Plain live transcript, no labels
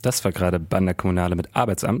Das war gerade Banda Kommunale mit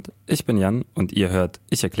Arbeitsamt. Ich bin Jan und ihr hört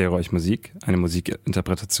Ich erkläre euch Musik, eine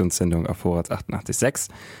Musikinterpretationssendung auf Vorrats 88.6,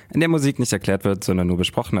 in der Musik nicht erklärt wird, sondern nur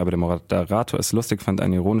besprochen, aber der Moderator es lustig fand,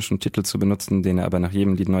 einen ironischen Titel zu benutzen, den er aber nach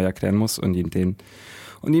jedem Lied neu erklären muss und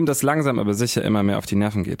ihm das langsam aber sicher immer mehr auf die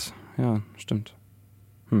Nerven geht. Ja, stimmt.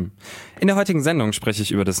 In der heutigen Sendung spreche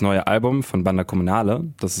ich über das neue Album von Banda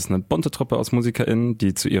Kommunale. Das ist eine bunte Truppe aus MusikerInnen,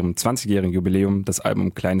 die zu ihrem 20-jährigen Jubiläum das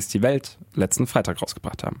Album Klein ist die Welt letzten Freitag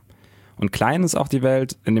rausgebracht haben. Und klein ist auch die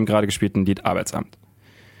Welt in dem gerade gespielten Lied Arbeitsamt.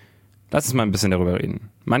 Lass uns mal ein bisschen darüber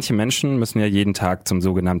reden. Manche Menschen müssen ja jeden Tag zum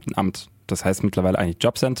sogenannten Amt. Das heißt mittlerweile eigentlich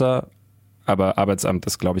Jobcenter, aber Arbeitsamt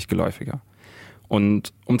ist, glaube ich, geläufiger.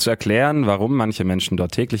 Und um zu erklären, warum manche Menschen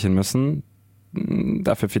dort täglich hin müssen,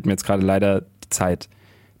 dafür fehlt mir jetzt gerade leider die Zeit.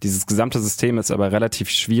 Dieses gesamte System ist aber relativ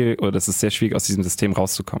schwierig, oder es ist sehr schwierig, aus diesem System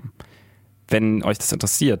rauszukommen. Wenn euch das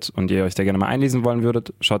interessiert und ihr euch da gerne mal einlesen wollen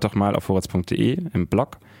würdet, schaut doch mal auf vorrats.de im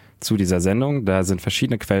Blog zu dieser Sendung. Da sind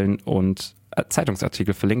verschiedene Quellen und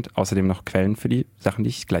Zeitungsartikel verlinkt, außerdem noch Quellen für die Sachen, die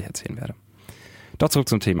ich gleich erzählen werde. Doch zurück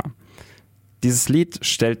zum Thema. Dieses Lied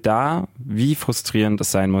stellt dar, wie frustrierend es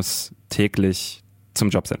sein muss, täglich zum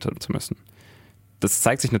Jobcenter zu müssen. Das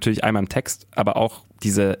zeigt sich natürlich einmal im Text, aber auch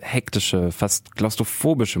diese hektische, fast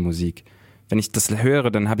klaustrophobische Musik. Wenn ich das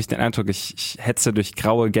höre, dann habe ich den Eindruck, ich hetze durch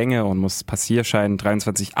graue Gänge und muss Passierschein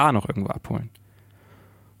 23a noch irgendwo abholen.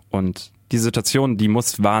 Und diese Situation, die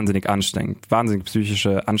muss wahnsinnig anstrengend, wahnsinnig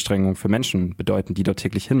psychische Anstrengung für Menschen bedeuten, die dort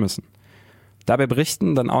täglich hin müssen. Dabei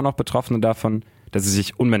berichten dann auch noch Betroffene davon, dass sie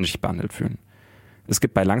sich unmenschlich behandelt fühlen. Es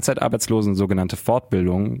gibt bei Langzeitarbeitslosen sogenannte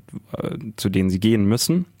Fortbildungen, zu denen sie gehen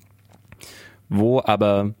müssen, wo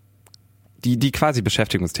aber die quasi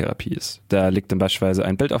Beschäftigungstherapie ist. Da liegt dann beispielsweise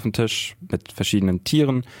ein Bild auf dem Tisch mit verschiedenen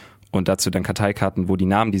Tieren und dazu dann Karteikarten, wo die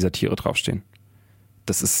Namen dieser Tiere draufstehen.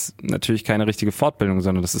 Das ist natürlich keine richtige Fortbildung,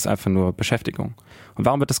 sondern das ist einfach nur Beschäftigung. Und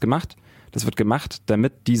warum wird das gemacht? Das wird gemacht,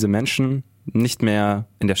 damit diese Menschen nicht mehr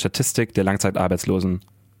in der Statistik der Langzeitarbeitslosen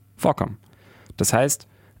vorkommen. Das heißt,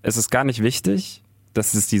 es ist gar nicht wichtig,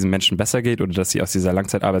 dass es diesen Menschen besser geht oder dass sie aus dieser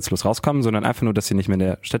Langzeitarbeitslos rauskommen, sondern einfach nur, dass sie nicht mehr in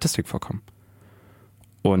der Statistik vorkommen.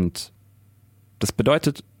 Und das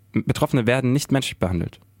bedeutet, Betroffene werden nicht menschlich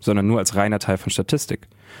behandelt, sondern nur als reiner Teil von Statistik.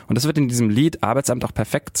 Und das wird in diesem Lied Arbeitsamt auch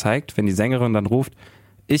perfekt gezeigt, wenn die Sängerin dann ruft,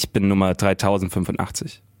 ich bin Nummer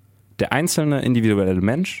 3085. Der einzelne individuelle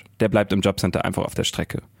Mensch, der bleibt im Jobcenter einfach auf der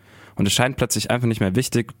Strecke. Und es scheint plötzlich einfach nicht mehr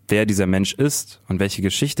wichtig, wer dieser Mensch ist und welche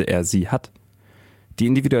Geschichte sie hat. Die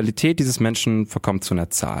Individualität dieses Menschen verkommt zu einer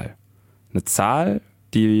Zahl. Eine Zahl,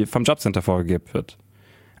 die vom Jobcenter vorgegeben wird.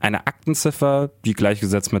 Eine Aktenziffer, die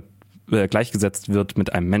gleichgesetzt wird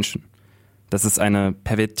mit einem Menschen. Das ist eine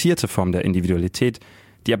pervertierte Form der Individualität,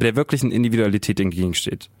 die aber der wirklichen Individualität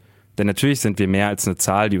entgegensteht. Denn natürlich sind wir mehr als eine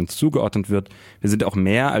Zahl, die uns zugeordnet wird. Wir sind auch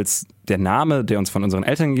mehr als der Name, der uns von unseren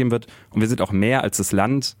Eltern gegeben wird. Und wir sind auch mehr als das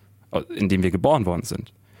Land, in dem wir geboren worden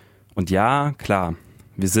sind. Und ja, klar,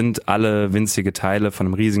 wir sind alle winzige Teile von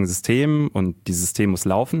einem riesigen System und dieses System muss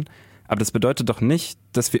laufen. Aber das bedeutet doch nicht,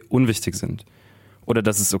 dass wir unwichtig sind. Oder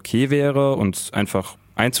dass es okay wäre, uns einfach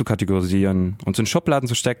einzukategorisieren, uns in Schubladen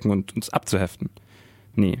zu stecken und uns abzuheften.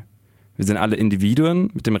 Nee, wir sind alle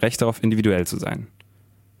Individuen mit dem Recht darauf, individuell zu sein.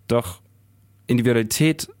 Doch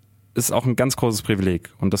Individualität ist auch ein ganz großes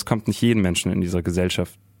Privileg und das kommt nicht jedem Menschen in dieser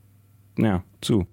Gesellschaft zu.